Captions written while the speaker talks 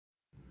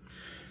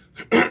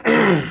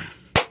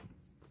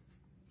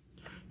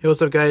Hey, what's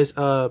up, guys?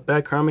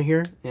 Bad Karma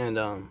here, and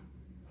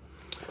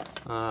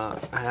I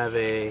have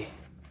a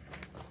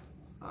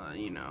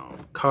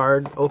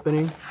card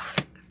opening.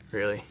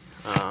 Really,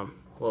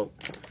 well,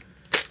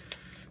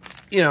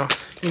 you know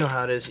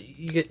how it is.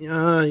 You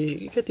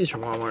get these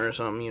from Walmart or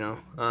something,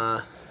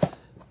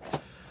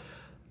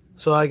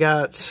 So I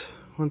got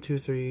 1, 2,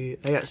 3.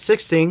 I got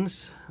 6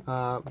 things,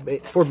 4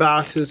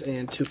 boxes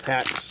and 2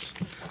 packs.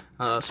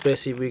 So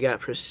basically, we got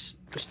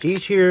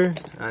Prestige here,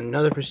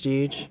 another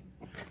Prestige.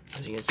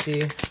 As you can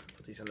see,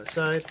 put these on the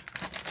side.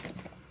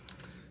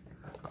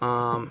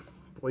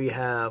 We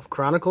have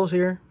Chronicles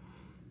here.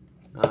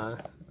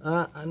 Not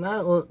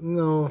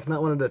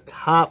one of the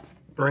top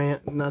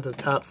not the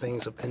top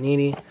things of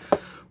Panini.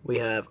 We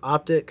have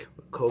Optic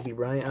with Kobe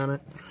Bryant on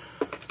it.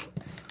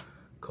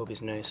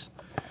 Kobe's nice.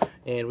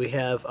 And we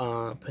have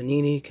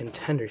Panini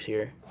Contenders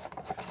here.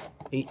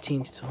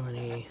 18 to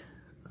 20.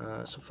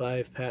 So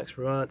 5 packs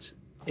per box,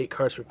 8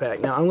 cards per pack.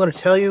 Now I'm going to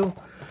tell you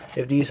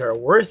if these are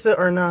worth it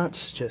or not.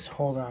 Just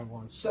hold on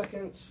 1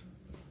 second.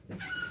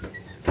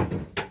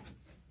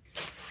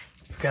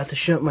 Forgot to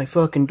shut my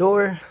fucking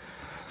door.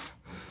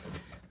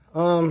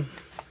 Yeah,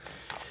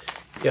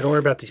 don't worry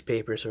about these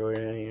papers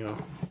or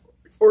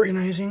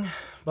organizing.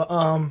 But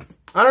I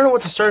don't know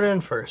what to start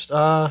in first.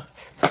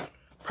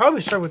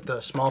 Probably start with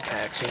the small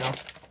packs,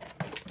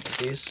 like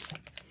these.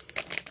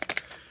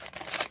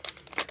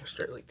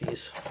 Start like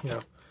these,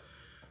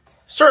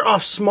 Start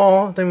off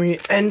small, then we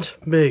end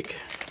big.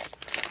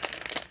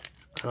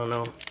 I don't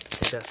know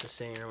if that's the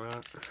saying or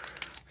not.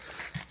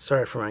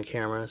 Sorry for my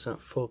camera, it's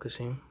not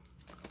focusing.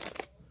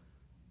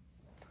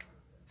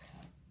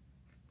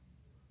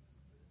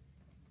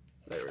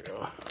 There we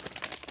go.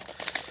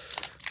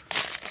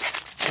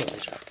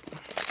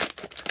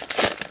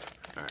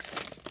 Alright.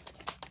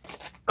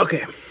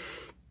 Okay.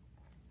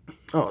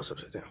 Oh, it's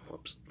upside down.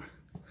 Whoops.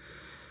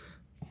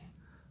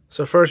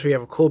 So first we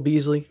have a Cole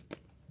Beasley,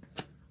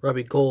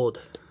 Robbie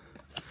Gould,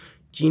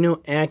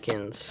 Geno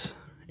Atkins,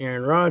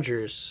 Aaron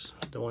Rodgers,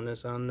 the one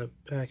that's on the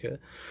packet,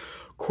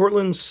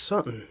 Cortland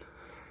Sutton.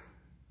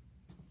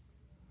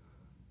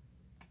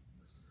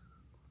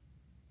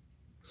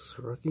 Is this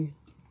a rookie?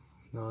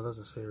 No, it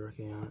doesn't say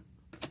rookie on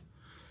it.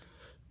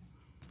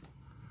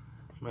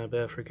 My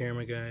bad for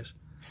camera, guys.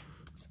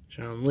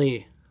 John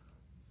Lee.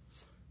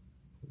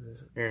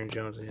 Aaron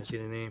Jones, I didn't see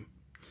the name.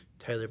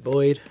 Tyler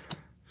Boyd.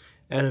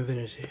 Adam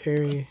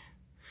Vinatieri.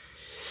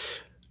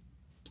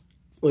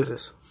 What is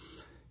this?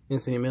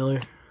 Anthony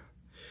Miller.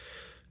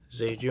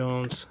 Zay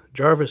Jones.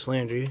 Jarvis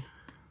Landry.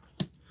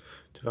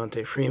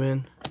 Devontae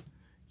Freeman.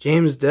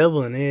 James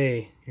Devlin.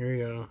 Hey, here we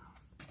go.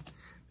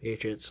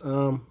 Patriots.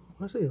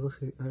 What's it?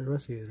 Looks like the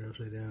rest of these are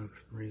upside down for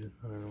some reason.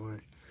 I don't know why.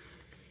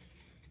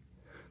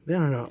 I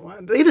don't know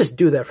why. They just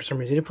do that for some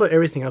reason. They put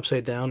everything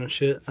upside down and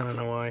shit. I don't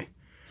know why.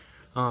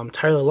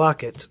 Tyler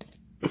Lockett.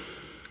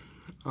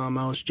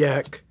 Miles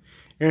Jack.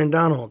 Aaron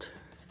Donald.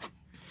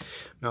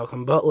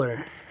 Malcolm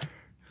Butler.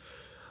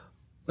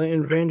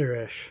 Leighton Vander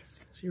Esch.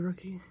 Is he a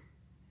rookie?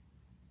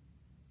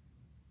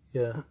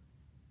 Yeah.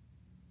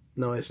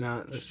 No, he's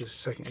not. This is his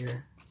second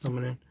year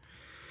coming in.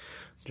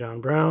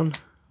 John Brown.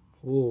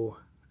 Ooh.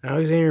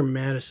 Alexander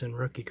Madison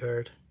rookie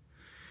card.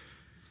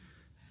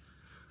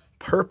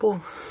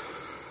 Purple.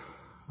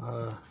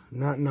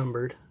 Not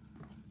numbered.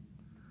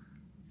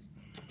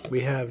 We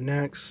have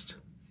next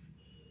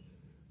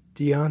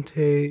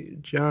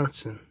Deontay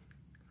Johnson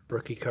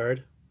rookie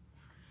card.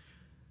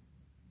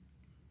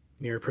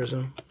 Mirror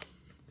Prism.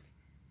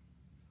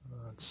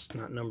 It's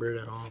not numbered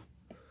at all.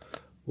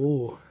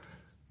 Ooh.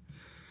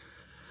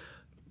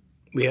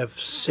 We have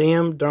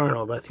Sam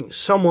Darnold. I think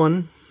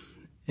someone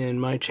in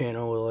my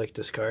channel will like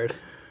this card.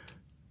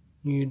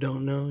 You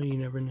don't know, you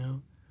never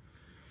know.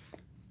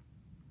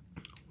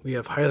 We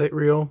have Highlight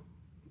Reel,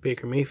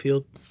 Baker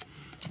Mayfield,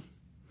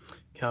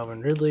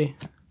 Calvin Ridley,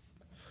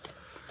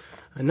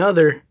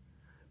 another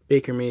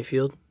Baker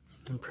Mayfield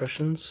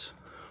impressions.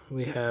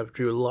 We have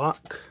Drew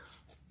Lock,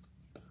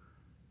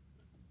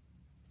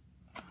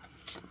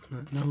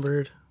 not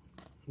numbered.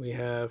 We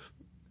have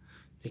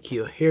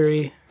N'Keal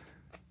Harry,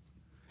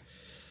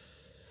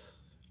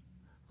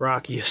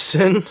 Rocky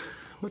Sin.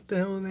 What the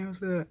hell name was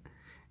that?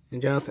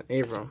 And Jonathan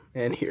Abram.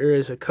 And here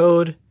is a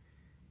code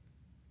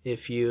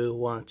if you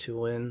want to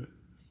win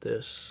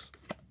this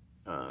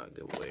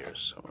giveaway or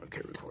something.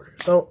 Okay, recorder.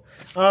 So,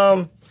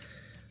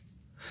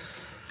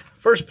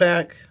 first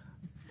pack,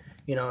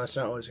 it's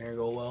not always gonna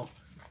go well.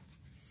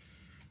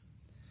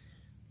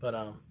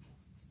 But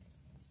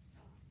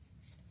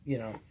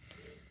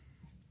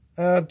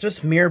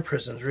just mirror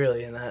prisms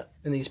really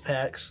in these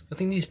packs. I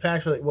think these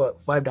packs are like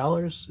what,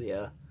 $5?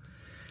 Yeah.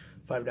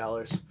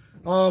 $5.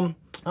 I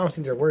don't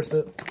think they're worth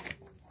it.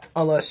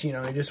 Unless, you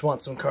just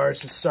want some cards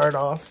to start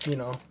off,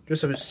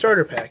 just a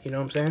starter pack, you know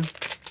what I'm saying?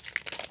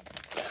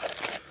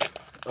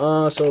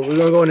 So we're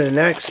gonna go into the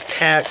next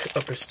pack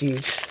of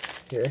Prestige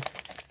here.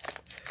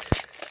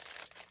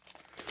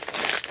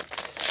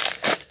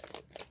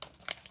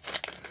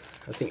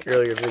 I think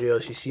earlier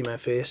videos you see my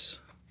face.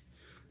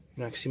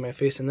 You're not gonna see my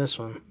face in this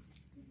one.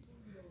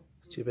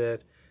 It's too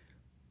bad.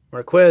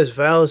 Marquez,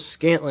 Valles,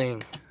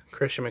 Scantling,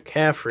 Christian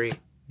McCaffrey,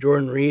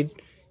 Jordan Reed,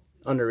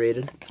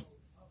 underrated.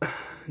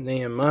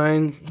 Nahum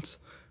Mines,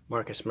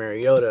 Marcus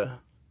Mariota,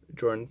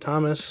 Jordan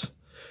Thomas,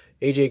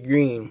 AJ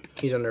Green,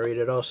 he's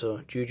underrated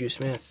also. Juju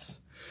Smith,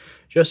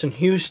 Justin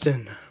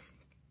Houston,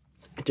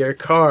 Derek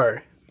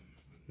Carr,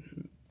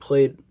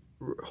 played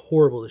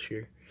horrible this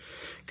year.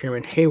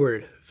 Cameron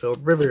Hayward, Phil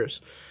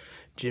Rivers,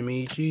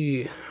 Jimmy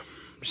G,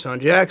 Rashawn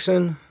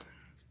Jackson.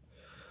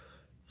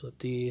 Flip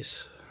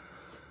these.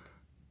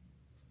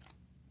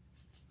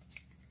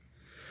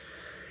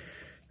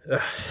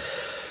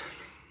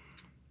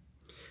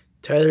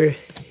 Tyler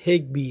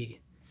Higbee,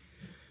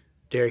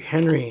 Derrick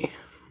Henry,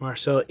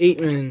 Marcel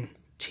Aitman,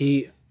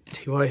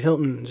 T.Y.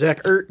 Hilton,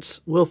 Zach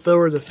Ertz, Will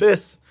Fuller V,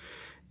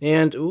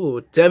 and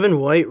Devin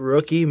White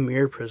rookie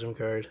mirror prism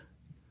card.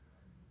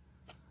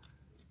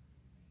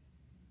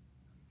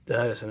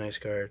 That is a nice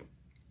card.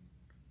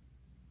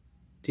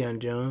 Deion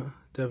Jones,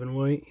 Devin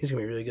White, he's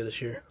gonna be really good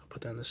this year. I'll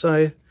put that on the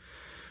side.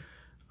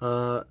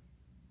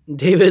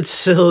 David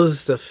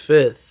Sills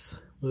V.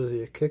 Was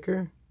he a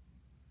kicker?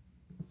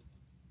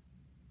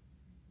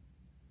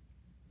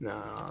 No,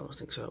 I don't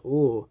think so.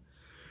 Ooh,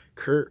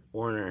 Kurt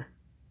Warner,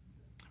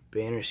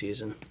 banner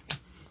season.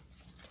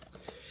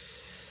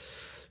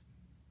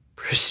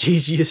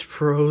 Prestigious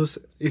Pros,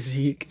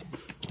 Zeke,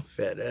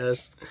 fat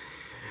ass.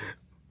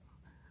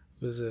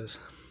 Who's this?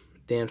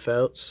 Dan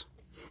Fouts.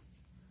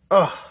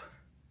 Oh,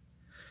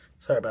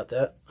 sorry about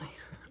that. My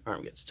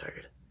arm gets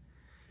tired.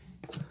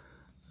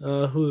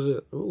 Who's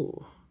it?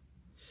 Ooh,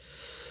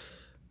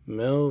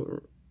 Mel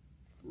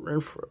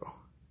Renfro.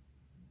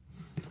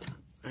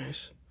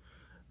 Nice.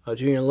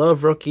 Junior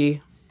Love,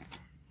 rookie.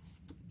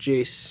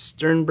 Jay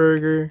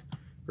Sternberger,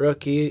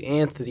 rookie.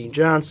 Anthony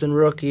Johnson,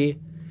 rookie.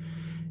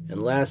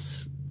 And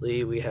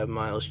lastly, we have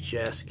Miles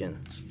Jaskin,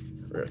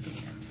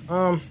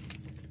 rookie.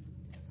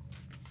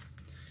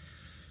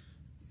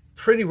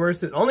 Pretty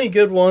worth it. Only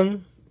good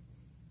one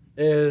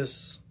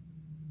is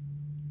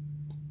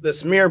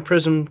this Mirror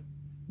Prism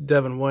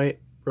Devin White,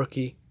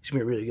 rookie. He's going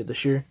to be really good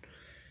this year.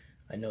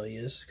 I know he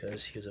is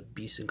because he was a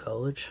beast in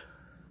college.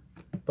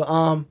 But,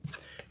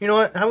 you know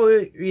what? How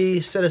about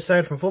we set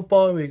aside from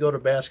football and we go to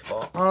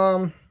basketball?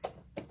 I'm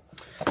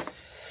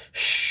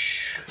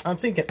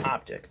thinking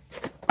Optic.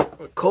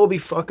 With Kobe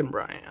fucking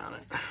Bryant on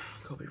it.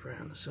 Kobe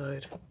Bryant on the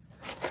side.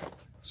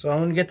 So I'm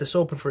going to get this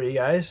open for you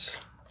guys.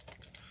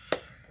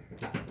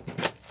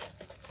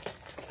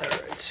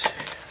 Alright.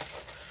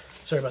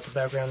 Sorry about the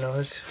background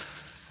noise.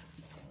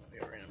 We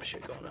got random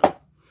shit going on.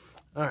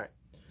 Alright.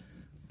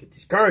 Get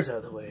these cards out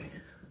of the way.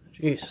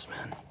 Jesus,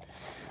 man.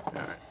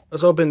 Alright.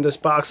 Let's open this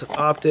box of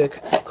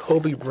Optic.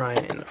 Kobe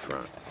Bryant in the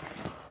front.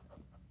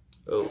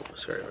 Oh,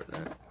 sorry about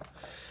that.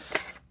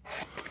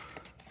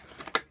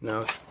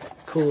 Now,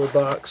 cool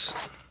little box.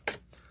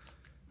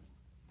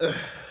 So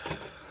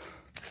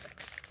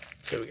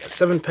we got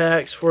 7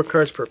 packs, 4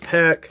 cards per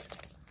pack.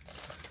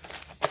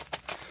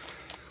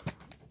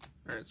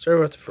 Alright, start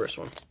with the first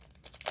one.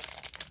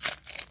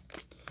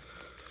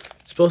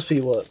 It's supposed to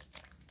be what?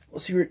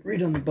 Let's see,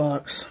 read on the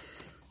box.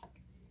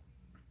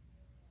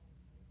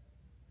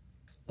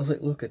 Looks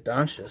like Luka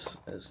Doncic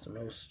is the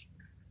most.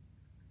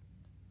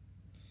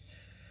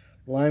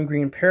 Lime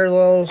green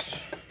parallels.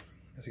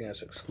 I think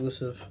that's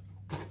exclusive.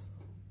 I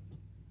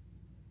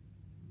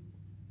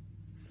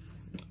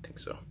think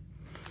so.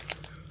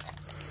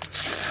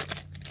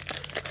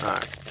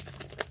 Alright.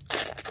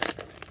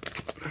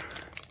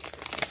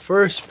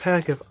 First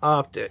pack of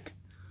Optic.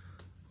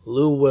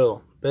 Lou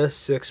Will,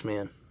 best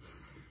 6-man.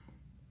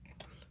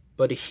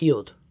 Buddy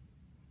Hield,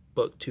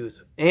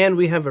 Bucktooth. And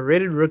we have a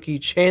rated rookie,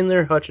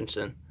 Chandler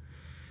Hutchinson.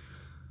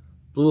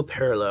 Blue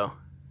parallel.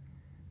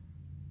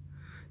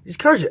 These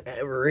cards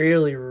are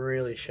really,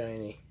 really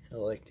shiny. I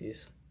like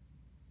these.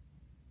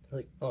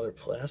 They're like, oh, they're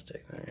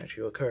plastic. They're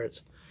actual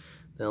cards.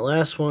 Then the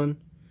last one,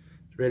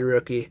 rated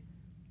rookie,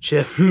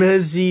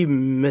 Chemezi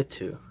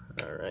Metu.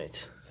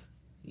 Alright.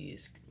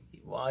 He's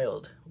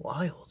wild.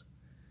 Wild.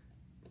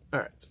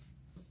 Alright.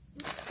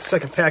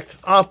 Second pack of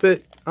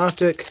Optic.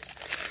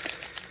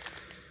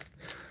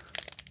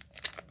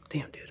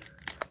 Damn, dude.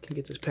 I can't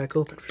get this pack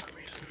open for some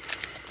reason.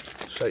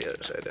 Show you the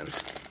other side then.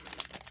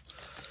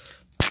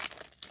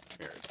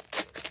 Here.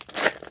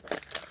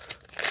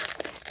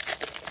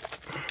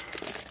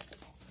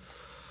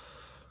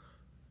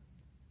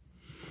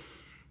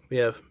 We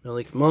have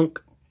Malik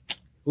Monk.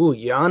 Ooh,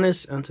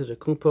 Giannis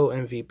Antetokounmpo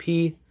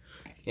MVP.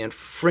 And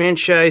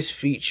franchise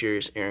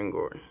features Aaron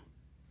Gordon.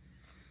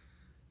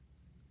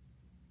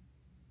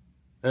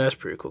 That's a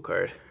pretty cool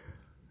card.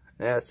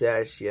 That's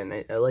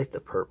actually, I like the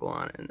purple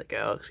on it and the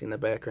galaxy in the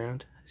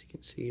background, as you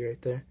can see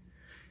right there.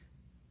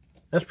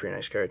 That's a pretty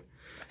nice card.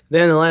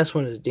 Then the last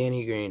one is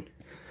Danny Green.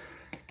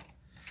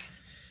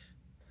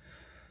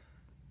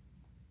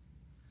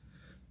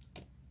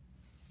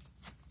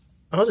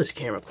 I hope this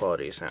camera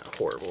quality is not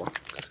horrible.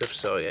 Because if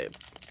so, yeah,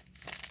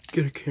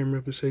 get a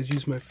camera besides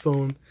use my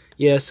phone.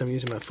 Yes, I'm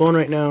using my phone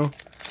right now.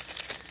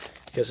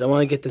 Because I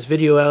want to get this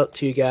video out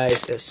to you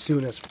guys as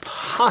soon as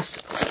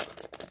possible.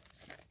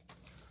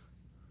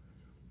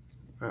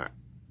 Alright.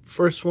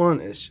 First one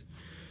is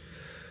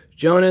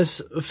Jonas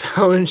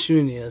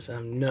Valanciunas.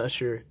 I'm not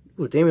sure.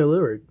 Ooh, Damian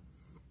Lillard.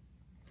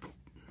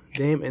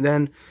 And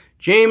then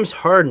James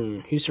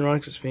Harden, Houston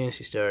Rockets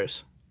Fantasy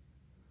Stars.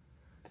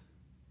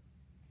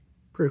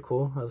 Pretty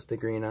cool. How's the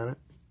green on it?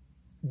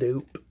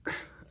 Dope.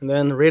 And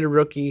then the rated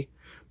rookie,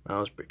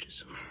 Miles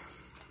Bridges.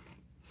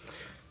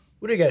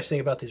 What do you guys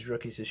think about these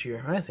rookies this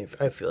year? I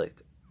feel like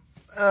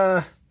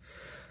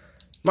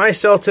my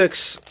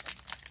Celtics,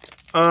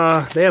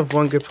 they have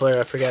one good player.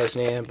 I forgot his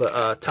name,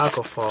 but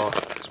Taco Fall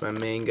is my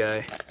main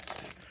guy.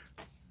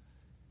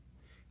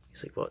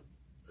 He's like, what,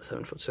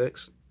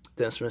 7'6".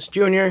 Dennis Smith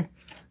Jr.,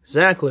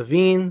 Zach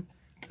LaVine,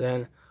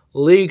 then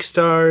League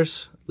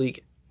Stars, what's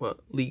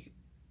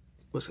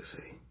it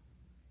say?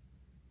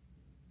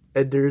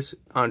 Eders,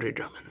 Andre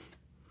Drummond.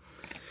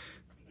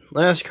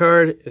 Last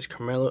card is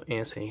Carmelo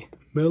Anthony.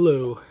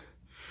 Melo.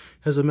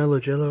 Has a Melo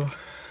Jello.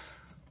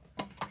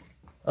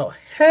 Oh,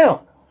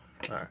 hell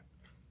no. Alright.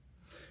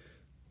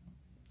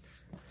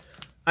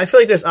 I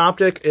feel like this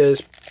optic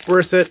is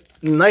worth it.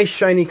 Nice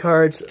shiny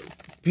cards.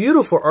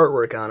 Beautiful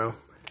artwork on them.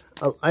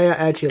 I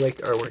actually like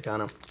the artwork on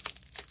them.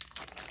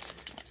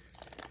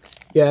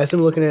 Yeah, as I'm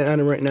looking at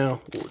them right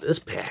now. Ooh, this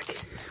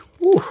pack.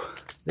 Ooh,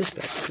 this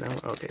pack is now.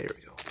 Okay, here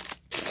we go.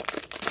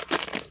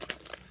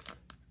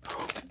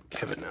 Oh,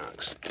 Kevin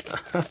Knox.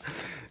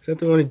 Is that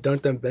the one who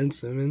dunked on Ben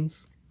Simmons?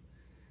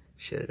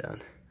 Shit it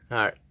on.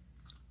 Alright.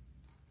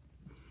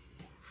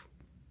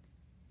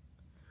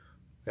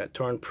 Got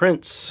Torn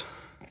Prince.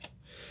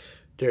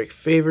 Derek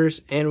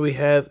Favors. And we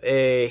have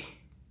a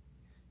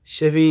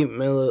Chevy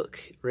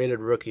Milk rated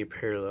rookie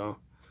parallel.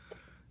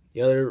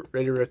 The other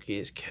rated rookie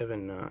is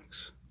Kevin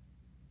Knox.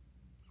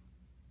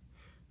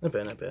 Not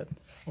bad, not bad.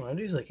 Well, are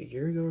these like a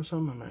year ago or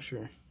something? I'm not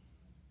sure.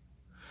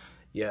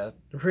 Yeah,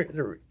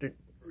 they're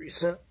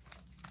recent.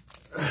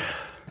 I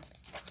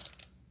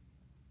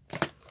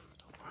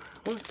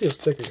want to feel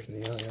thicker than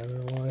the other. I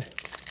don't know why.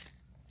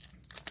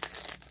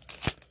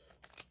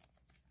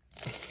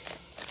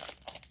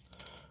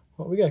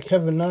 Well, we got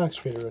Kevin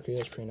Knox rated rookie.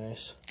 That's pretty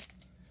nice.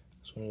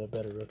 That's one of the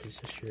better rookies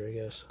this year, I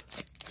guess.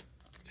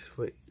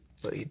 Wait,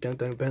 he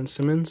dunked on Ben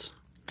Simmons?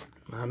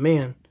 My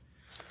man.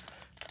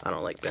 I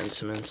don't like Ben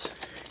Simmons.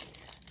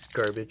 He's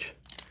garbage.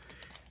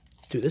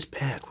 Dude, this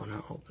pack will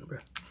not open, bro.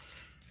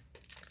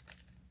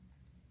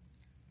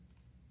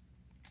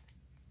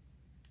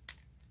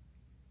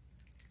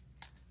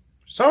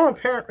 For some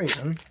apparent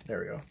reason. There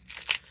we go.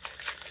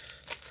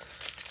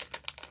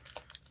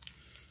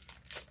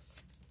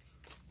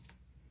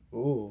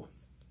 Ooh.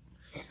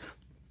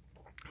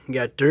 We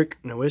got Dirk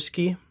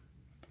Nowitzki.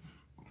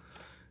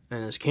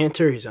 And his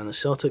Cantor. He's on the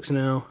Celtics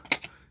now.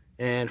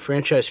 And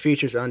franchise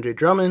features Andre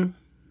Drummond.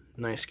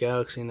 Nice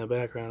galaxy in the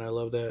background. I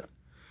love that.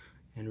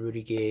 And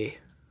Rudy Gay.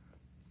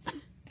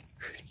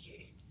 Rudy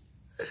Gay.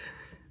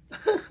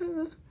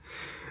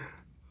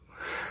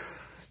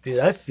 Dude,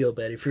 I feel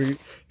bad if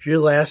your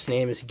last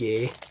name is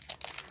Gay.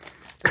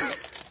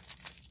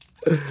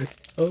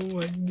 Oh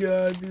my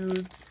god,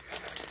 dude.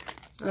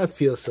 I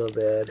feel so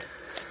bad.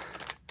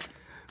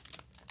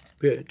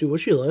 Yeah, dude,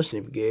 what's your last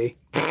name, Gay?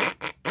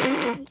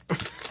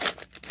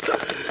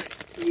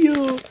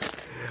 Yo.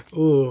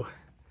 Oh.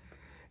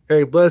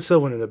 Eric Bledsoe,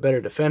 one of the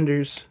better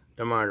defenders.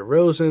 DeMar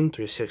DeRozan,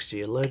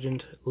 360 a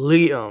legend.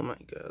 Oh my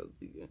god.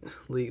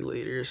 League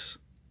leaders.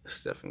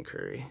 Stephen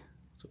Curry.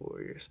 The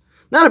Warriors.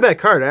 Not a bad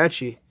card,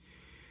 actually.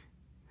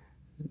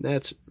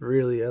 That's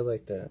really, I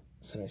like that.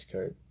 It's a nice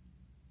card.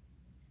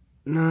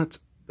 Not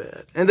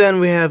bad. And then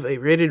we have a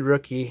rated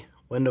rookie,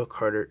 Wendell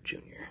Carter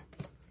Jr.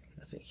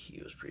 I think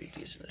he was pretty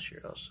decent this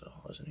year also,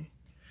 wasn't he?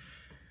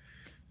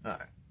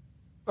 Alright.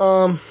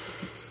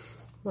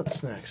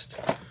 What's next?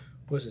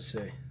 What does it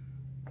say?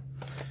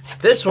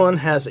 This one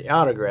has an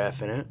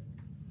autograph in it,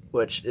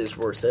 which is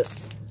worth it.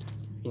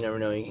 You never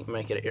know, you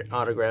might get an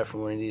autograph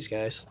from one of these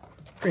guys.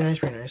 Pretty nice,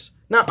 pretty nice.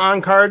 Not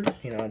on card,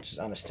 you know, it's just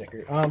on a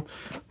sticker. We're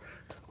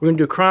going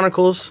to do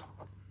Chronicles.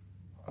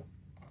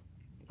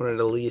 One of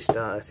the least,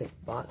 I think,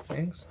 bought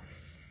things.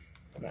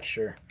 I'm not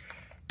sure.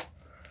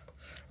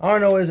 All I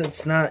know is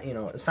it's not, you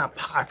know, it's not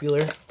popular.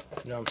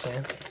 You know what I'm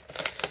saying?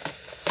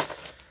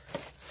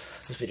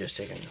 This video's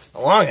taking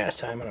a long ass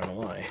time. I don't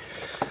know why.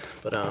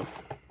 But, let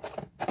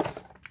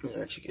me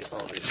let you get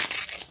all these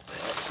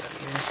packs out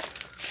of here.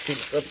 Pick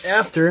this up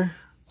after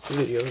the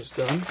video is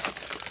done.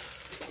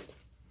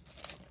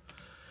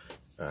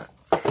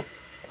 Alright.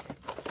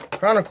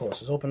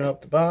 Chronicles. Let's open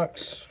up the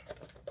box.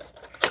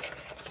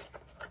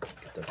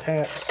 Get the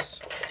packs.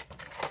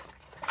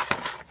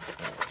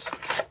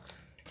 Right.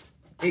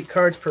 8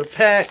 cards per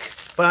pack.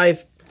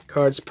 5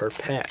 cards per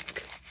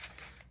pack.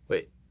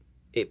 Wait.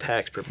 8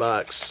 packs per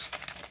box.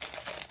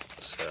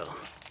 So.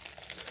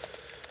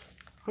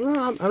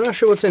 I'm not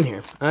sure what's in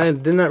here. I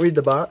did not read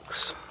the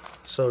box.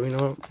 So, you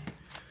know,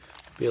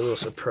 be a little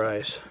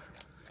surprise.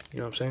 You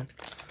know what I'm saying?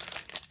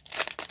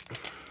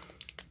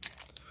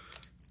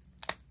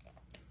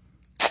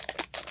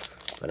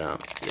 But,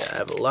 yeah, I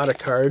have a lot of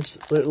cards.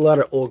 A lot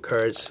of old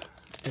cards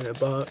in a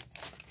box.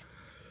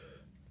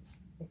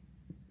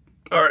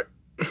 Alright.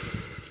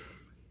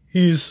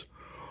 He's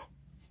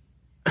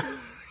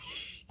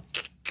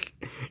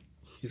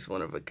He's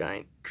one of a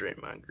kind.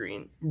 Draymond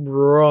Green.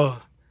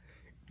 Bruh.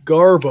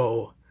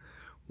 Garbo.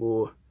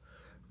 Ooh.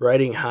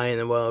 Riding high in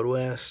the Wild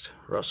West.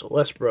 Russell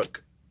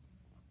Westbrook.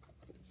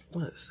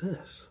 What is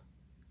this?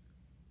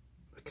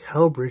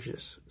 Mikal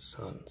Bridges'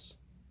 sons.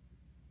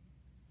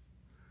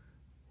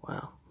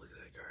 Wow. Look at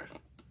that card.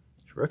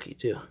 It's rookie,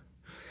 too.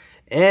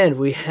 And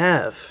we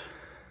have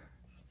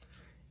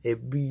a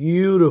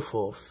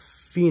beautiful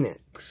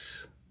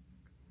Phoenix.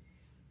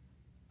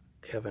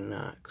 Kevin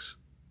Knox.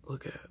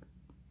 Look at it.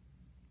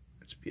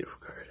 It's a beautiful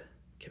card.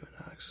 Kevin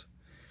Knox.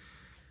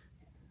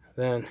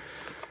 Then,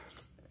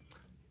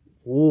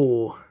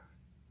 ooh,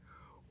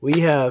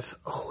 we have,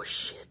 oh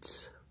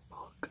shit,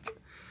 fuck.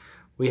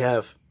 We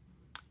have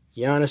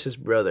Giannis's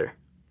brother,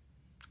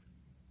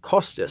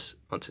 Kostas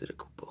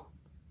Antetokounmpo.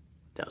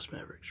 Dallas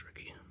Mavericks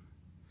rookie.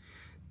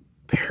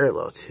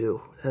 Parallel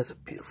too. That's a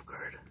beautiful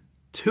card.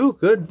 Two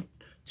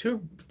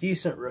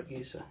decent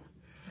rookies.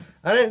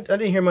 I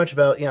didn't hear much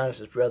about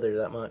Giannis's brother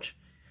that much.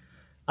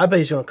 I bet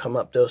he's gonna come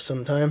up though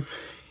sometime.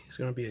 He's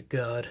gonna be a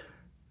god.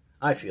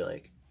 I feel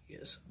like he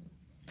is.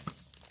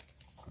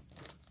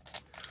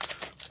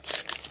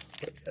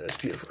 Got this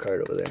beautiful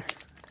card over there.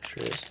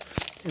 Sure is.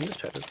 And this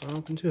pack is fun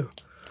open too.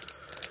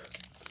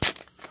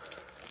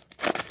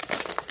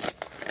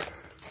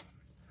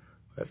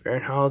 We have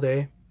Aaron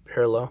Holiday,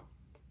 parallel.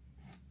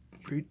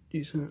 Pretty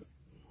decent.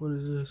 What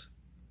is this?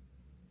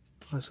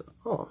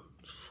 Oh,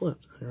 it's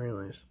flipped. I didn't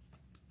realize.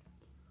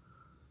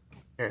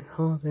 Aaron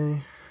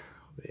Holiday.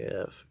 We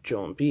have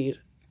Joel Embiid.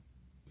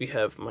 We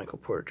have Michael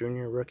Porter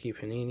Jr., rookie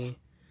Panini.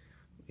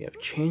 We have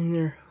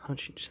Chandler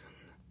Hutchinson.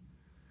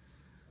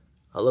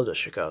 I love the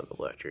Chicago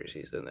black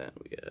jerseys. And then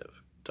we have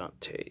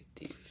Dante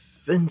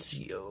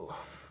DiVincenzo.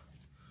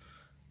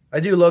 I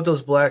do love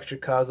those black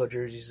Chicago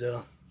jerseys,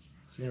 though.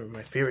 These are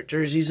my favorite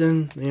jerseys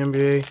in the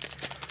NBA.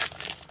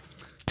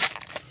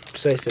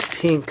 Besides the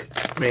pink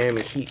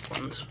Miami Heat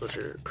ones, which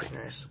are pretty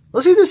nice.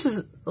 Looks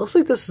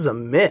like this is a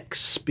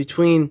mix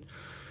between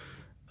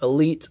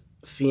Elite,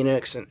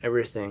 Phoenix, and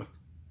everything.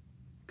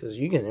 Because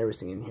you get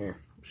everything in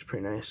here, which is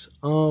pretty nice.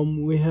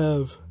 We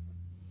have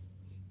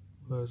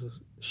what is this?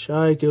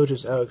 Shai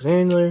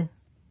Gilgeous-Alexander.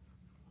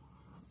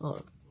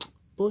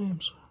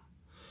 Williams.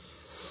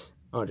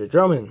 Andre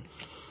Drummond.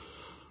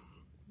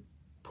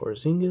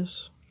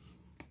 Porzingis.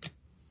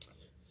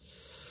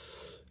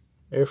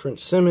 Airfront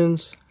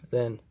Simmons.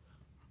 Then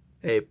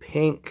a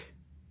pink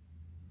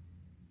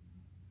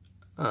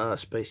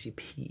Spicy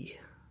P.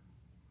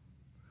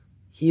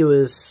 He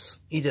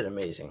did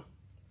amazing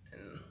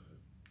in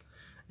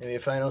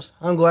NBA Finals.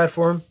 I'm glad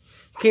for him.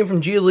 Came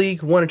from G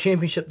League, won a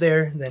championship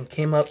there, then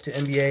came up to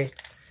NBA,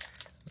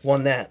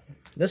 won that.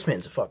 This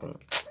man's a fucking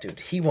dude.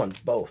 He won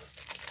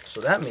both,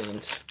 so that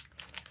means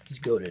he's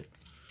goated.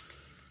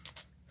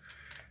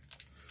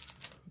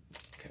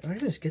 Okay, I'm gonna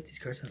just get these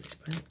cards out of this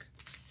pack.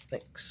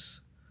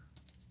 Thanks.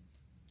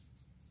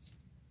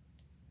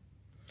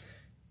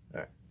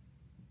 All right.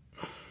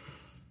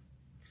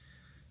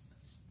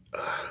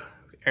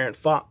 Aaron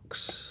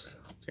Fox.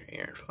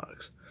 Aaron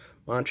Fox.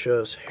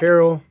 Montrezl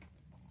Harrell.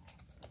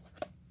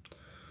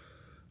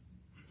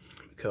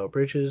 Mikal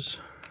Bridges.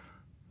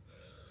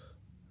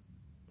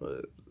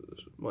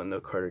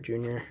 Wendell Carter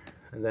Jr.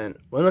 And then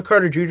Wendell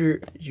Carter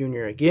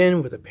Jr.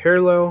 again with a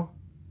parallel.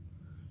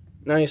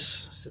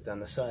 Nice. Sit down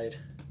the side.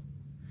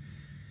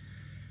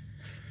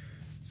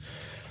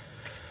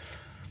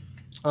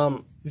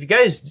 If you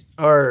guys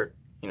are,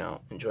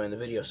 enjoying the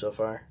video so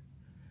far,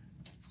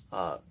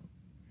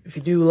 if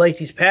you do like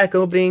these pack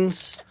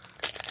openings,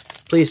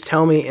 please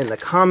tell me in the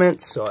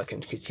comments so I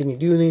can continue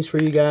doing these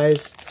for you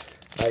guys.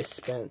 I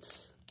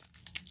spent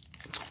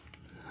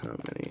how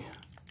many?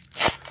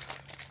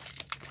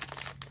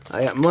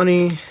 I got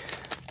money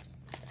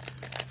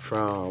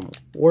from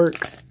work.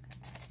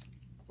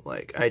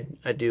 Like I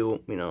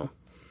do, do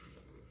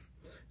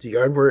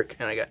yard work,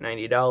 and I got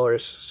 $90,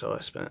 so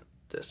I spent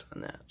this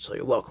on that. So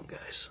you're welcome,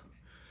 guys.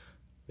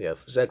 We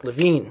have Zach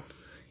LaVine,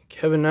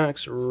 Kevin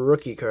Knox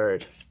rookie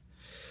card,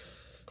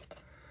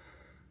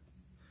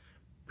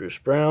 Bruce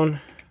Brown.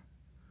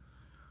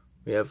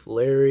 We have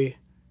Larry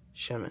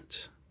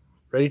Shemant,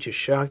 ready to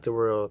shock the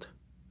world.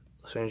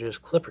 Los Angeles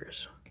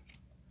Clippers.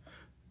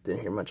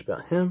 Didn't hear much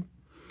about him.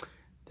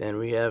 Then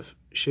we have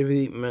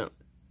Chivy,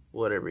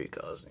 whatever you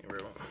call his name, bro.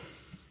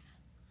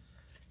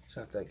 It's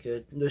not that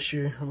good this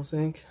year, I don't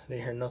think. I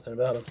didn't hear nothing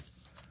about him.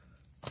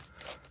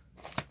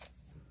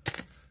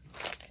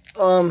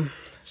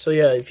 So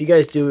yeah, if you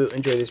guys do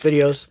enjoy these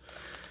videos,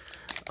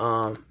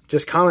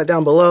 just comment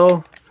down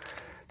below.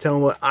 Tell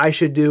me what I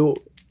should do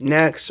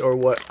next, or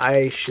what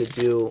I should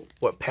do,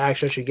 what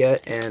packs I should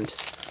get, and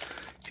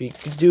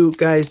if you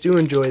guys do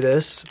enjoy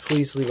this,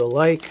 please leave a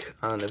like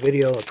on the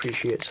video. I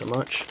appreciate it so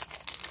much.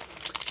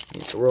 It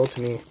means the world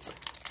to me.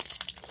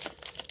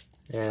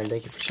 And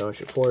thank you for so much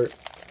support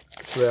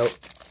throughout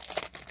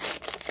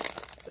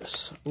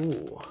this.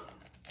 Ooh.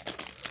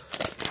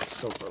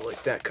 Something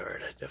like that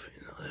card. I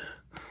definitely know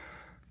that.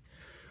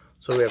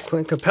 So we have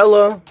Clint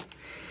Capella.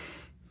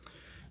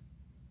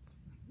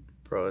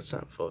 Bro, it's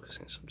not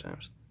focusing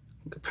sometimes.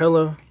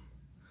 Capella.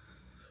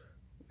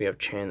 We have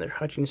Chandler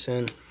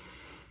Hutchinson.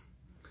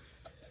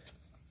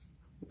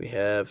 We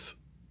have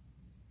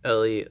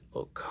Ellie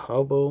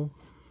Okobo.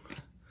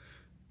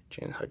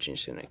 Chandler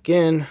Hutchinson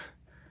again.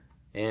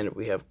 And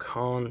we have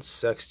Colin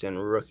Sexton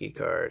rookie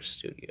card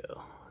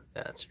studio.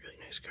 That's a really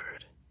nice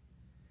card.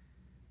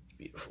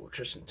 Beautiful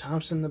Tristan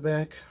Thompson in the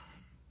back.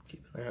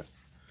 Keeping that.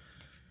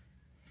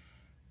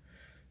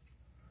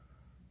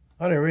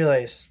 I didn't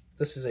realize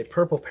this is a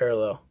purple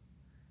parallel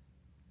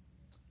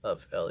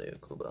of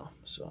Elliot Kubo,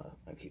 so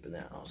I'm keeping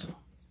that also.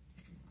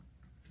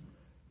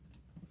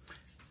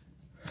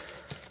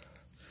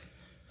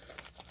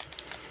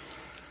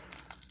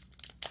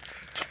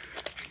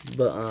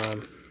 But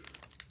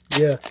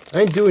yeah,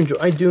 I do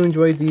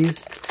enjoy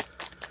these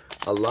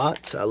a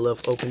lot. I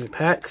love opening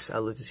packs. I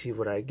love to see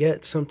what I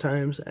get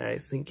sometimes, and I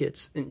think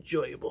it's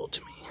enjoyable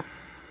to me.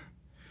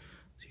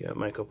 So you have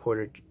Michael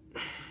Porter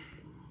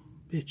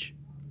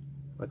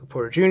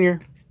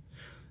Jr.,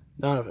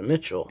 Donovan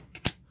Mitchell,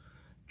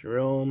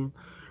 Jerome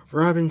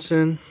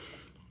Robinson,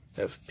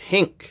 have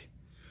Pink,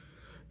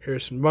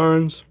 Harrison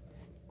Barnes.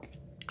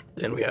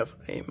 Then we have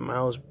a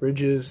Miles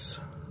Bridges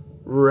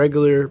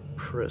regular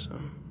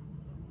prism.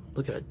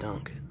 Look at that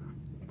dunk.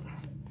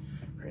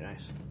 Very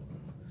nice.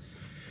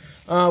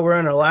 We're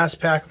on our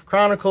last pack of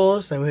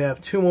Chronicles. Then we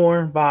have 2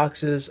 more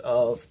boxes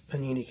of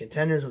Panini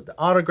Contenders with the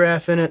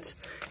autograph in it.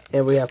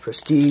 And we have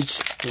Prestige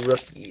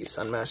Rookies.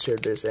 I'm not sure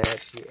if there's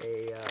actually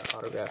a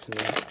autograph in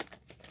there.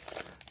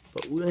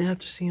 But we'll have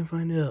to see and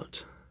find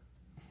out.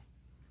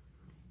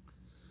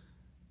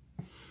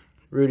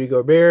 Rudy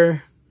Gobert,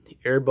 the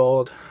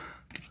airballed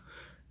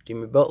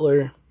Jimmy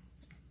Butler.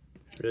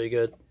 Really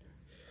good.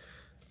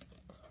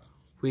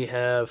 We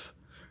have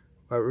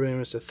Robert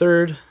Williams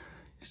III.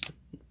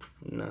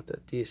 Not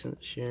that decent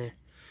this year.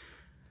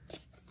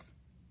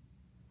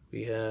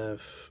 We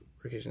have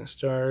Rookies and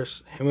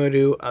Stars.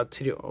 Hamidou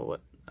Altidio. Oh,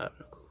 what? I don't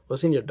know.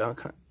 What's in your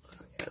dunk? Yeah,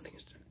 I think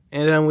it's.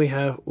 And then we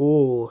have,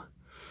 ooh,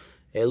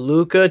 a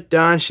Luka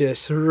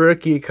Doncic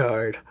rookie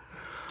card.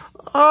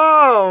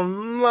 Oh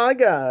my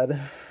God.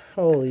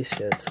 Holy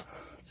shit.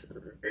 It's a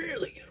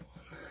really good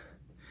one.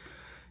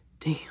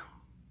 Damn.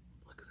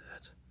 Look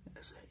at that.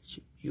 That's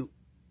cute.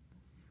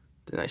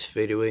 The nice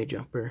fadeaway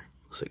jumper.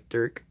 Looks like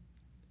Dirk.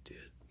 Dude.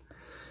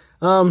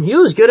 He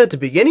was good at the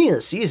beginning of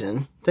the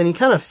season. Then he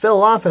kind of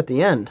fell off at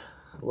the end.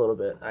 A little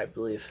bit, I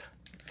believe.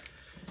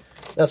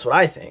 That's what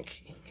I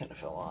think. He kind of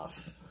fell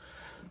off.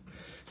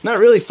 Not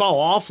really fall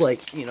off,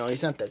 like, you know,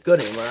 he's not that good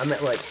anymore. I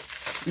meant, like,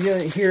 you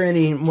didn't hear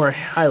any more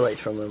highlights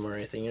from him or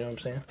anything, you know what I'm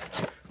saying?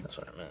 That's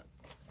what I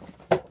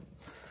meant.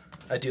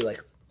 I do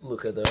like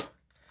Luka, though.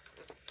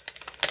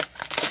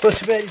 But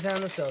too bad he's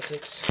on the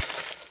Celtics.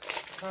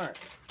 Alright.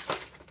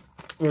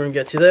 We're going to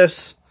get to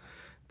this.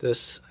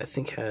 This, I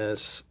think,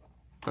 has,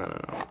 I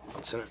don't know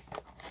what's in it.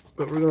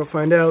 But we're going to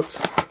find out.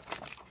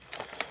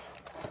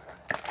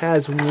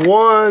 Has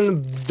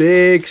one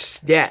big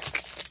stack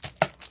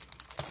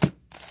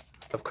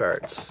of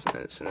cards, and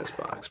it's in this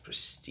box.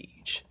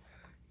 Prestige.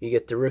 You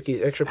get the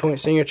rookie extra point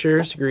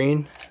signatures,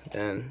 green,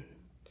 then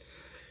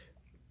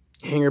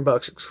hanger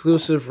box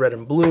exclusive, red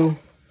and blue.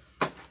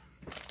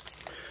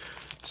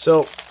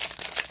 So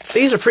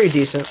these are pretty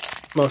decent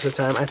most of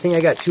the time. I think I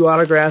got 2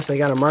 autographs. I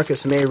got a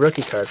Marcus May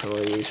rookie card from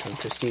these from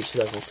Prestige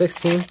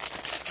 2016.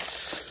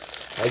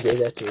 I gave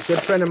that to a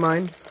good friend of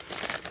mine,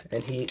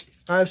 and he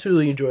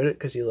absolutely enjoyed it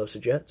because he loves the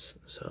Jets.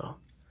 So,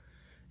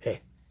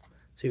 hey,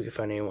 see if we can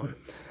find anyone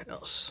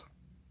else.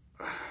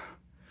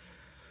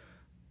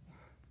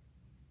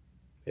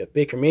 We have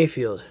Baker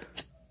Mayfield.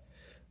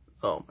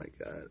 Oh my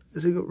God.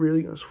 Is it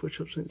really going to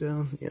switch upside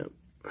down? Yep.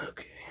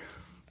 Okay.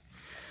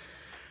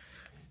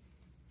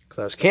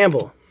 Klaus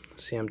Campbell.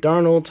 Sam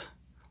Darnold.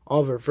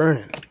 Oliver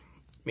Vernon.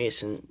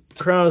 Mason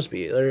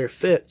Crosby. Larry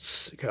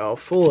Fitz. Kyle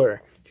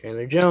Fuller.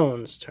 Chandler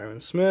Jones.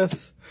 Tyron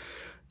Smith.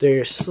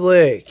 Darius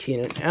Slay.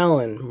 Keenan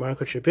Allen.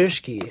 Marco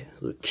Trubisky.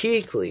 Luke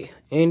Kuechly.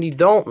 Andy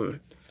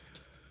Dalton.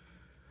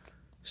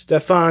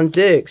 Stephon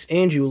Diggs.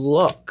 Andrew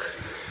Luck.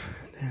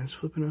 And it's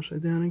flipping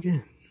upside down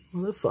again.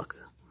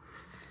 Motherfucker.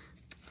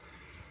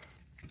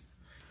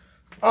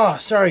 Oh,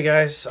 sorry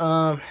guys.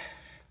 Arm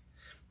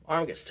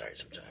gets tired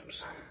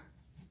sometimes.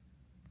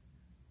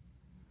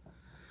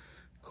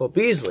 Cole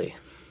Beasley.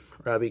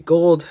 Robbie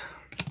Gould.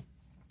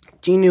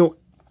 Geno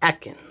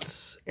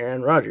Atkins.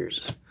 Aaron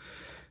Rodgers.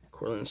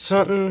 Cortland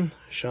Sutton.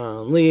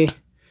 Sean Lee.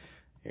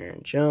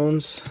 Aaron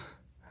Jones.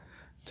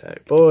 Ty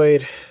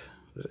Boyd.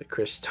 Was it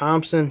Chris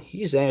Thompson?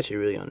 He's actually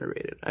really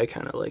underrated. I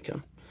kind of like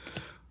him.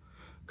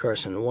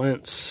 Carson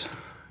Wentz.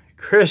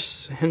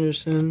 Chris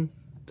Henderson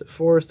the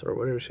fourth, or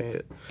whatever you say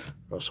it.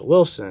 Russell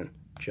Wilson.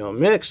 Joe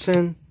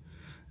Mixon.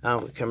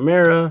 Alvin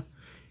Kamara.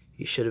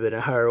 He should have been a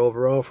higher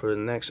overall for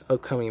the next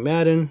upcoming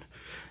Madden.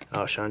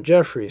 Alshon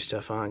Jeffrey.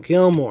 Stephon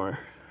Gilmore.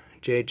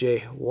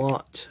 J.J.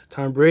 Watt.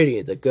 Tom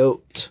Brady, the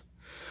GOAT.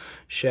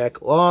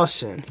 Shaq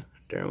Lawson.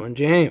 Derwin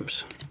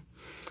James.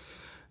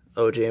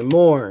 O.J.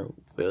 Moore.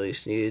 Willie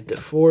Snead the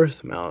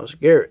fourth. Myles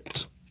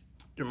Garrett.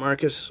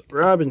 Demarcus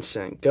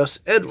Robinson. Gus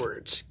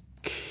Edwards.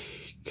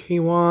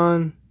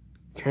 Kewan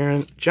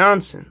Karen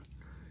Johnson.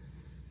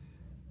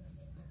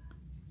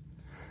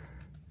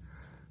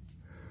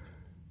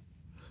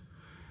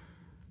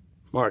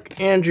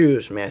 Mark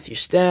Andrews, Matthew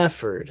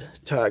Stafford,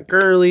 Todd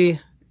Gurley,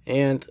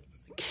 and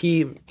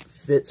Key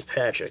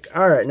Fitzpatrick.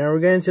 Alright, now we're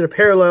getting to the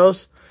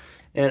parallels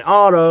and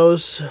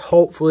autos.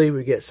 Hopefully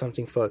we get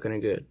something fucking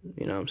good.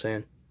 You know what I'm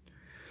saying?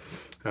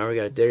 Now we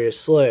got Darius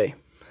Slay.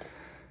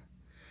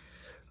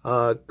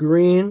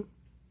 Green,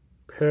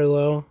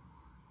 parallel.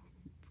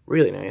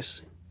 Really nice.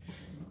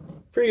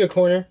 Pretty good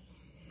corner.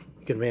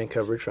 Good man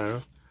coverage, I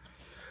know.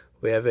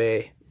 We have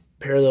a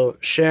parallel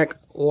Shaq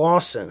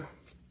Lawson.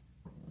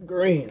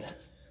 Green.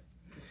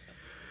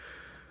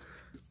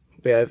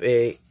 We have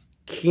a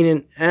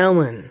Keenan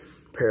Allen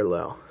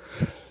parallel.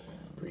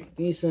 Pretty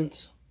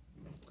decent.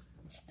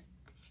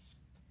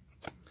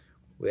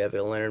 We have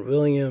a Leonard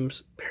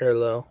Williams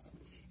parallel.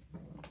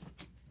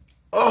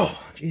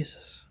 Oh,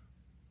 Jesus.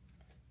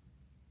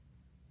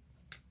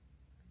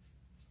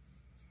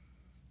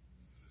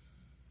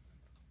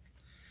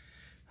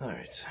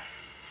 Alright.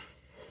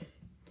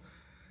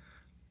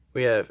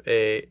 We have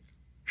a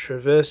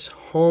Travis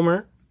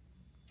Homer.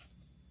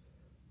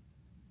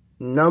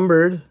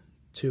 Numbered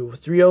to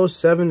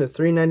 307 to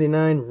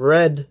 399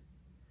 red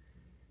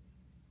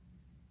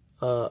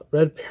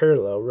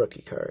parallel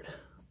rookie card.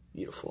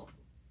 Beautiful.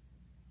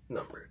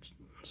 Numbered.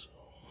 So,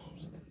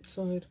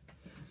 side.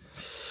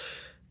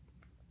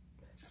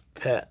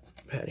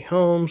 Patty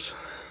Holmes.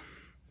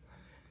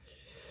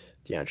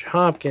 DeAndre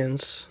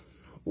Hopkins.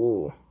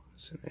 Ooh,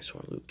 that's a nice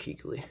one. Luke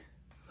Kuechly.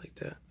 I like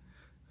that.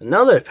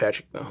 Another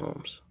Patrick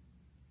Mahomes.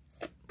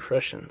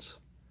 Impressions.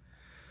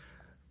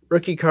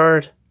 Rookie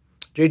card.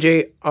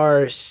 J.J.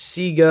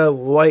 Arcega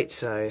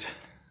Whiteside.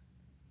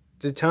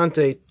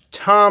 Deontay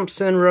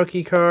Thompson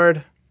rookie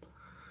card.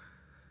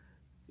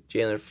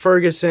 Jalen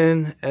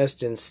Ferguson.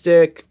 Aston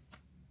Stick.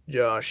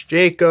 Josh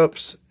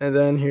Jacobs. And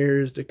then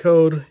here's the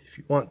code if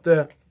you want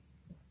that.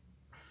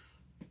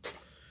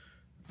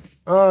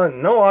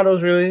 No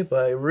autos really,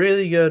 but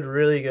really good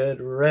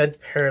red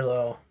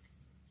parallel.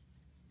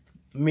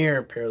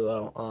 Mirror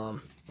parallel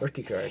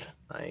rookie card.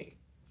 I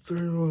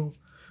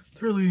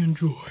thoroughly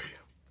enjoy.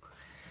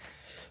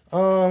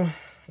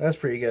 That's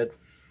pretty good.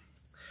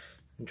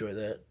 Enjoy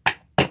that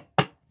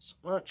so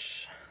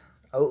much.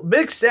 A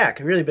big stack,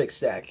 a really big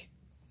stack.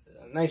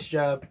 Nice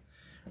job.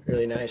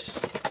 Really nice.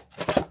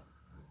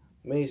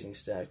 Amazing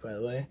stack, by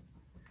the way.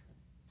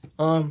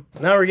 Now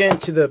we're getting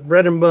to the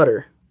bread and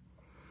butter.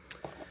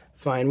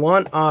 Find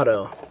one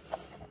auto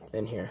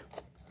in here.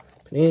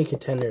 Panini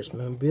Contenders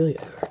memorabilia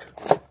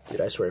card.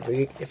 Dude, I swear,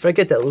 if I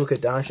get that Luka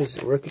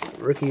Doncic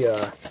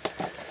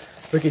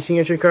rookie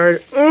signature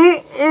card,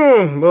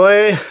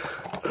 boy,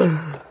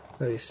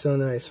 that'd be so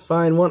nice.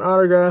 Find one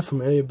autograph from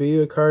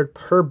memorabilia card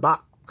per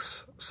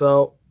box.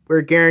 So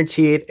we're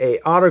guaranteed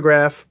a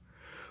autograph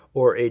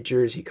or a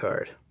jersey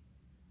card.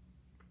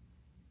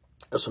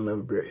 That's what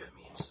memorabilia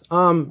means.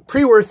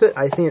 Pretty worth it.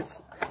 I think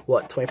it's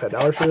what,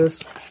 $25 for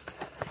this.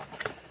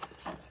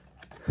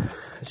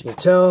 As you can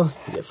tell,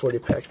 you get 40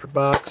 packs per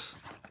box,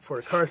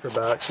 40 cards per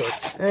box, so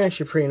it's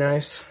actually pretty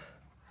nice.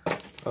 I'm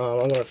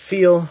gonna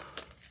feel.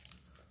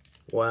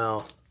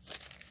 Wow.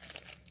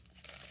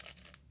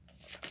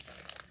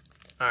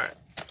 Alright.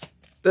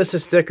 This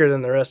is thicker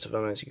than the rest of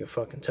them, as you can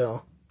fucking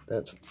tell.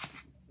 That's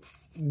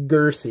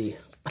girthy.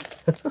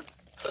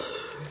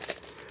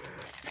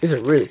 These are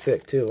really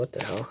thick, too. What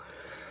the hell?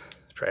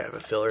 Try to have a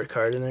filler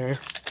card in there.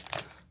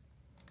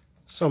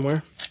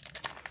 Somewhere.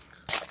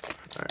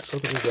 Alright, so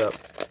open these up.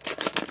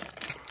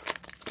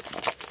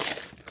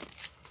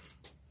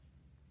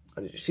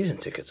 Oh, these are season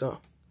tickets, oh.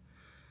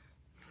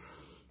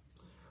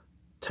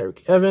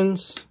 Tyreek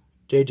Evans,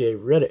 J.J.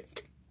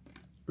 Redick,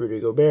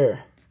 Rudy Gobert,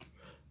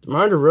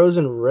 DeMar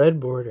DeRozan red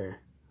border.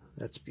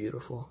 That's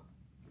beautiful.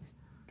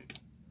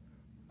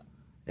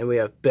 And we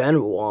have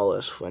Ben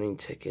Wallace winning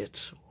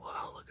tickets.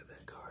 Wow, look at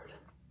that card.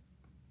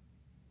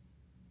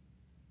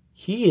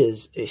 He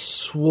is a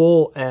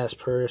swole-ass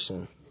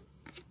person.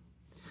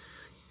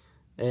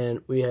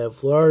 And we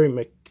have Laurie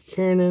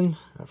McKiernan,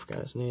 I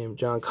forgot his name,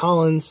 John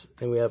Collins,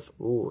 and we have,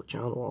 ooh,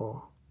 John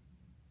Wall.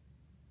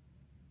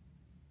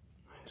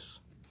 Nice.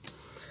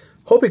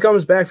 Hope he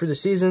comes back for the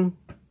season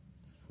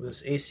with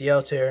this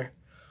ACL tear.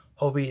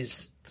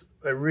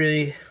 I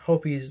really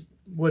hope he's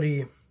what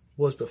he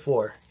was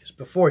before. Because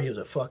before he was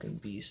a fucking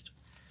beast.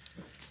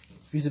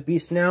 If he's a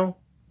beast now,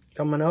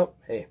 coming up,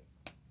 hey,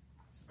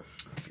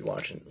 if you're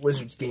watching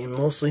Wizards game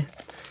mostly,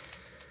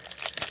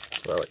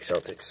 well, like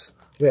Celtics.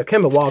 We have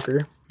Kemba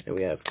Walker, and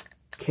we have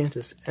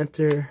Cantus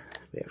Enter,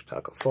 we have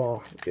Taco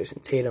Fall, Jason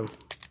Tatum,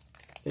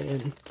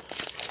 and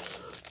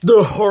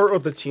the heart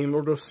of the team,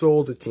 or the soul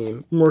of the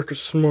team,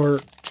 Marcus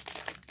Smart.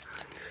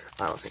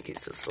 I don't think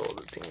he's the soul of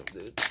the team,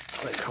 dude.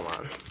 Like, come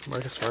on.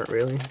 Marcus Smart,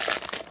 really?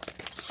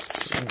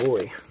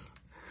 Boy.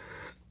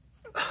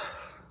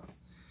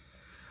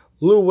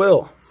 Lou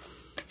Will.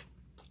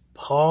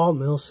 Paul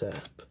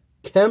Millsap.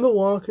 Kemba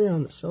Walker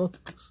on the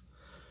Celtics.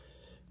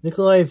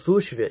 Nikolai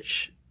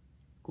Vucevic.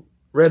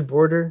 Red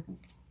border.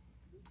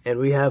 And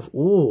we have,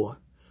 ooh,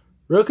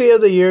 Rookie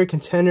of the Year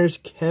contenders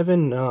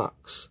Kevin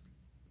Knox.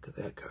 Look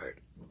at that card.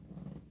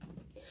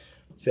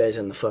 This guy's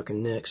in the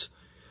fucking Knicks.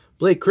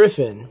 Blake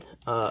Griffin.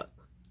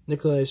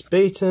 Nicholas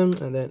Batum,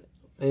 and then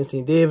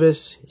Anthony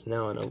Davis. He's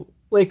now on the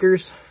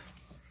Lakers.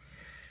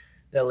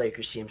 That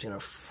Lakers team's gonna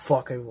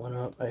fuck everyone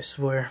up, I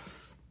swear.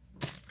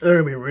 They're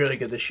gonna be really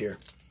good this year.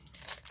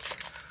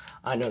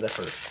 I know that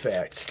for a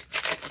fact.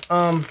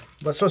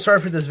 But so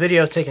sorry for this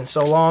video taking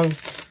so long.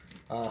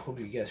 Hope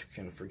you guys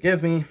can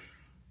forgive me.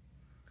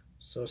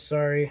 So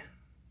sorry.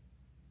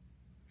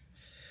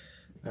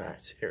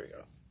 Alright, here we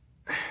go.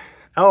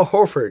 Al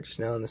Horford is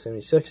now in the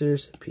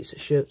 76ers. Piece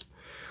of shit.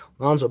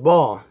 Lonzo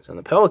Ball is on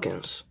the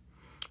Pelicans.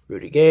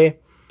 Rudy Gay.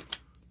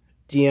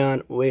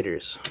 Dion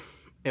Waiters.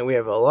 And we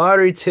have a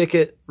lottery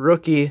ticket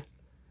rookie,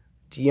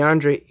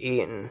 DeAndre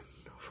Ayton.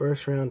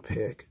 First round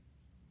pick.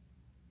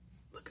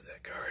 Look at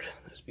that card.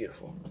 That's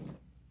beautiful.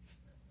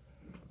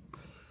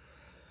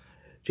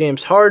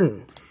 James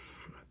Harden.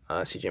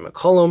 CJ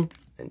McCollum.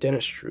 And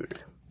Dennis Schroeder.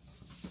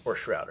 Or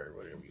Schroeder,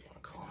 whatever you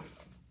want to call him.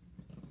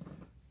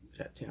 Is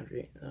that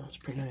DeAndre Ayton? That was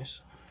pretty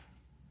nice.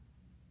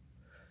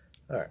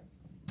 Alright.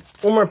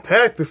 One more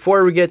pack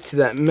before we get to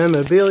that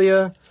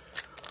memorabilia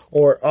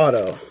or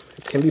auto.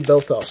 It can be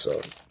both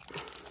also,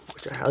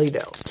 which I highly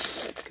doubt,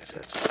 because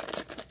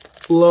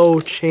that's low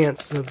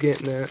chance of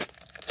getting that.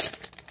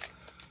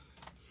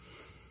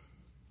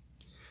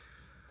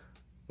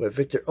 With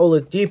Victor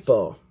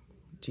Oladipo,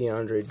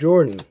 DeAndre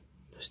Jordan,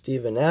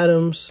 Steven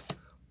Adams,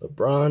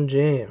 LeBron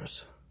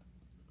James,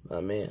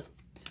 my man.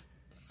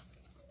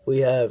 We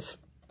have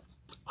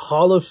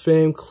Hall of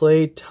Fame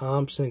Klay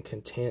Thompson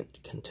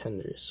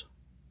contenders.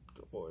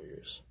 The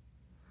Warriors.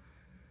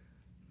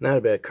 Not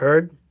a bad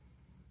card.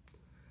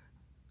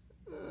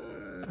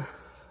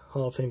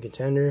 Hall of Fame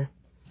contender.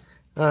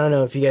 I don't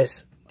know if you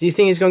guys... Do you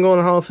think he's going to go in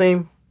the Hall of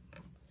Fame?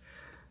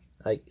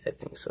 I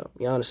think so.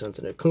 Giannis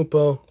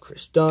Antetokounmpo,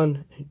 Chris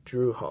Dunn, and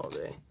Drew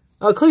Holiday.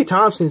 Klay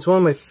Thompson is one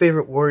of my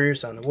favorite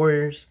Warriors on the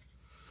Warriors.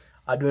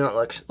 I do not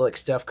like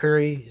Steph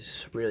Curry.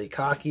 He's really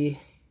cocky.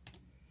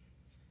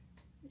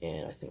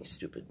 And I think he's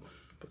stupid.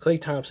 But Klay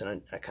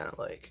Thompson, I kind of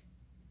like.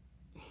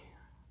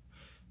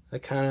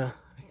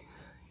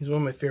 He's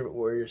one of my favorite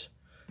Warriors.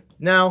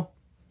 Now,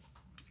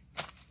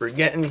 we're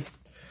getting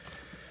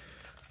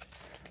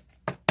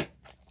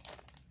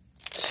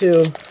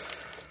to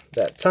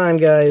that time,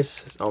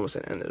 guys. It's almost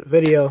the end of the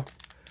video.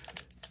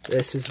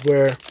 This is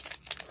where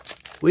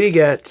we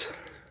get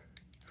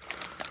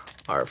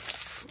our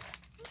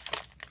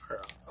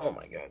oh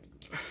my god,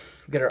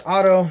 get our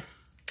auto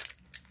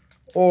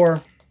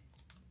or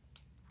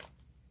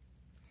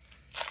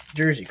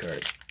jersey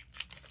card.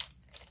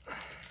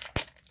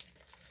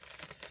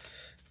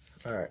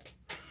 All right,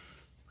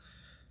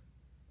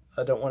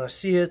 I don't want to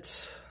see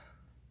it.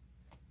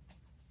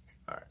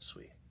 All right,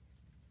 sweet.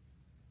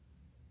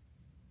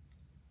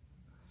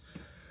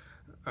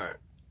 All right,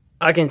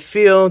 I can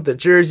feel the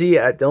jersey.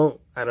 I don't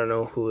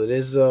know who it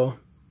is though.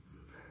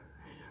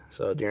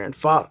 So De'Aaron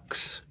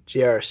Fox,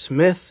 J.R.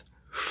 Smith,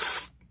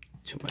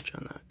 too much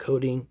on that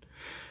coding.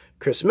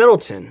 Chris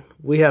Middleton.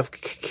 We have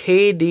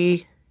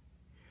KD,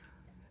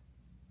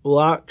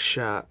 block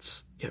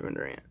shots, Kevin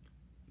Durant.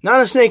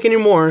 Not a snake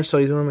anymore, so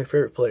he's one of my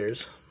favorite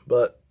players.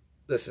 But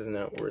this is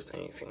not worth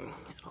anything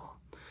at all.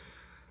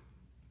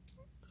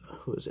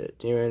 Who is it?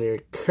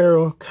 DeAndre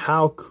Carroll,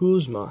 Kyle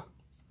Kuzma,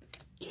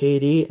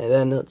 KD, and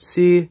then let's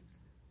see.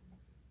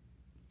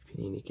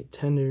 Panini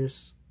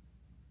contenders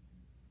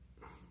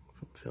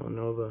from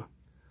Villanova.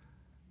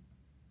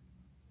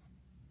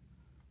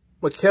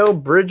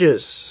 Mikal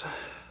Bridges.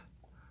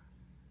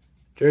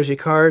 Jersey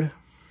card.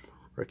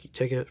 Rookie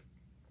ticket.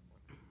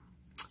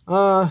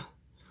 Let's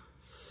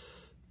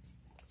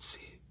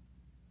see.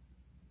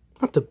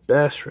 Not the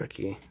best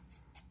rookie.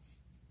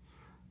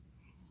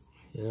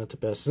 Yeah, not the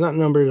best. It's not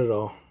numbered at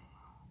all.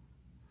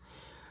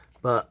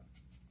 But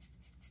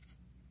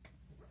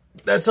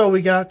that's all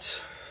we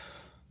got.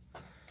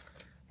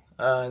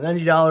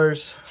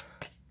 $90.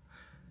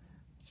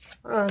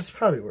 It's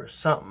probably worth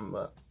something,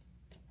 but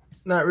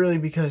not really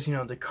because, you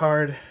know, the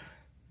card.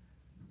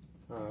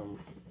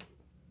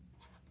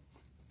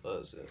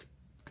 What is it?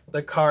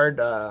 The card.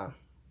 Oh,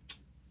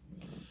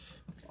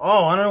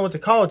 I don't know what to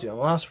call it. I'm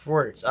lost for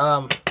words.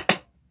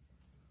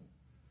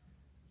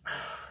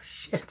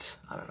 Shit.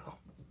 I don't know.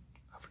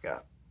 I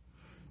forgot.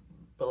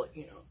 But,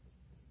 you know,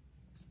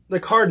 the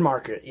card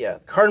market. Yeah,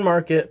 the card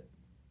market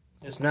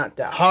is not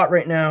that hot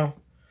right now.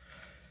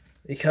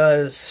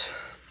 Because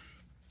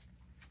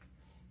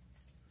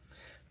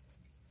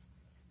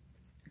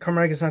card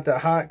market's not that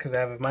hot because I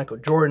have a Michael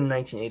Jordan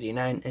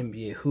 1989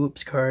 NBA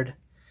Hoops card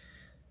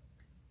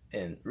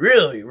in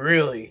really,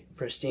 really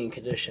pristine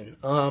condition.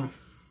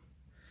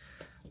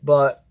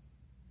 But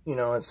you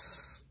know,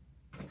 it's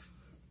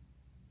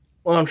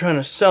when I'm trying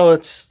to sell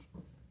it's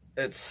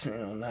you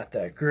know, not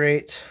that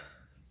great.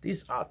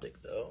 These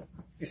Optic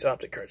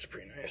cards are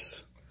pretty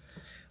nice.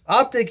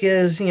 Optic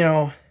is, you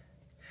know,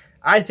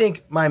 I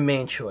think my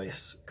main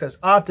choice, because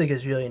Optic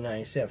is really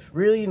nice. They have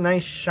really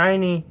nice,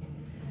 shiny,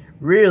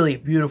 really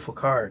beautiful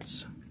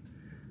cards.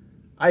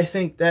 I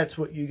think that's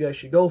what you guys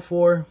should go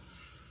for.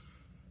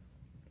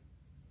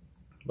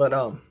 But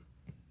I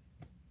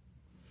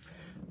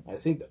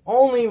think the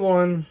only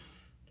one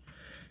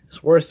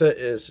It's worth it.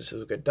 This is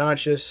Luka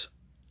Doncic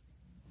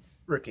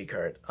rookie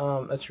card.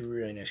 That's a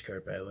really nice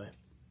card, by the way.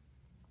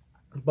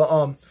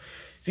 But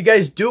if you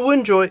guys did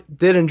enjoy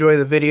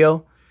the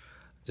video,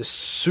 this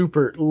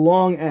super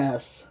long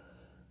ass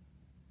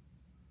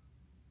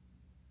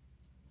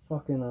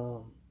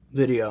fucking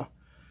video,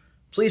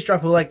 please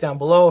drop a like down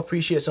below.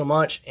 Appreciate it so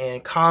much,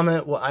 and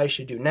comment what I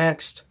should do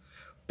next.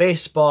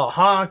 Baseball,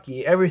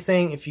 hockey,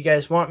 everything. If you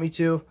guys want me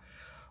to.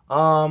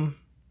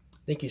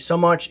 Thank you so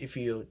much. If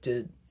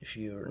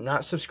you're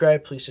not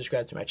subscribed, please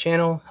subscribe to my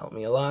channel. Help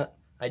me a lot.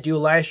 I do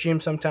live stream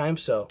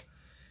sometimes, so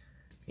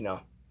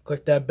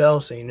click that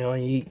bell so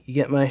you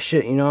get my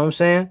shit. You know what I'm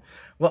saying?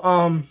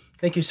 Well,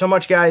 thank you so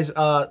much, guys.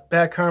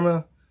 Bad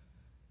Karma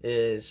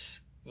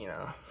is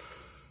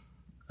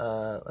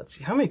let's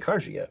see how many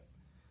cards we get.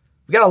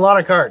 We got a lot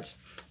of cards,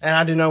 and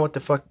I don't know what the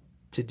fuck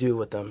to do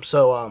with them.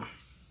 So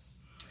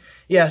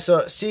yeah.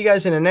 So see you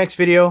guys in the next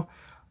video,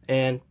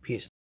 and peace.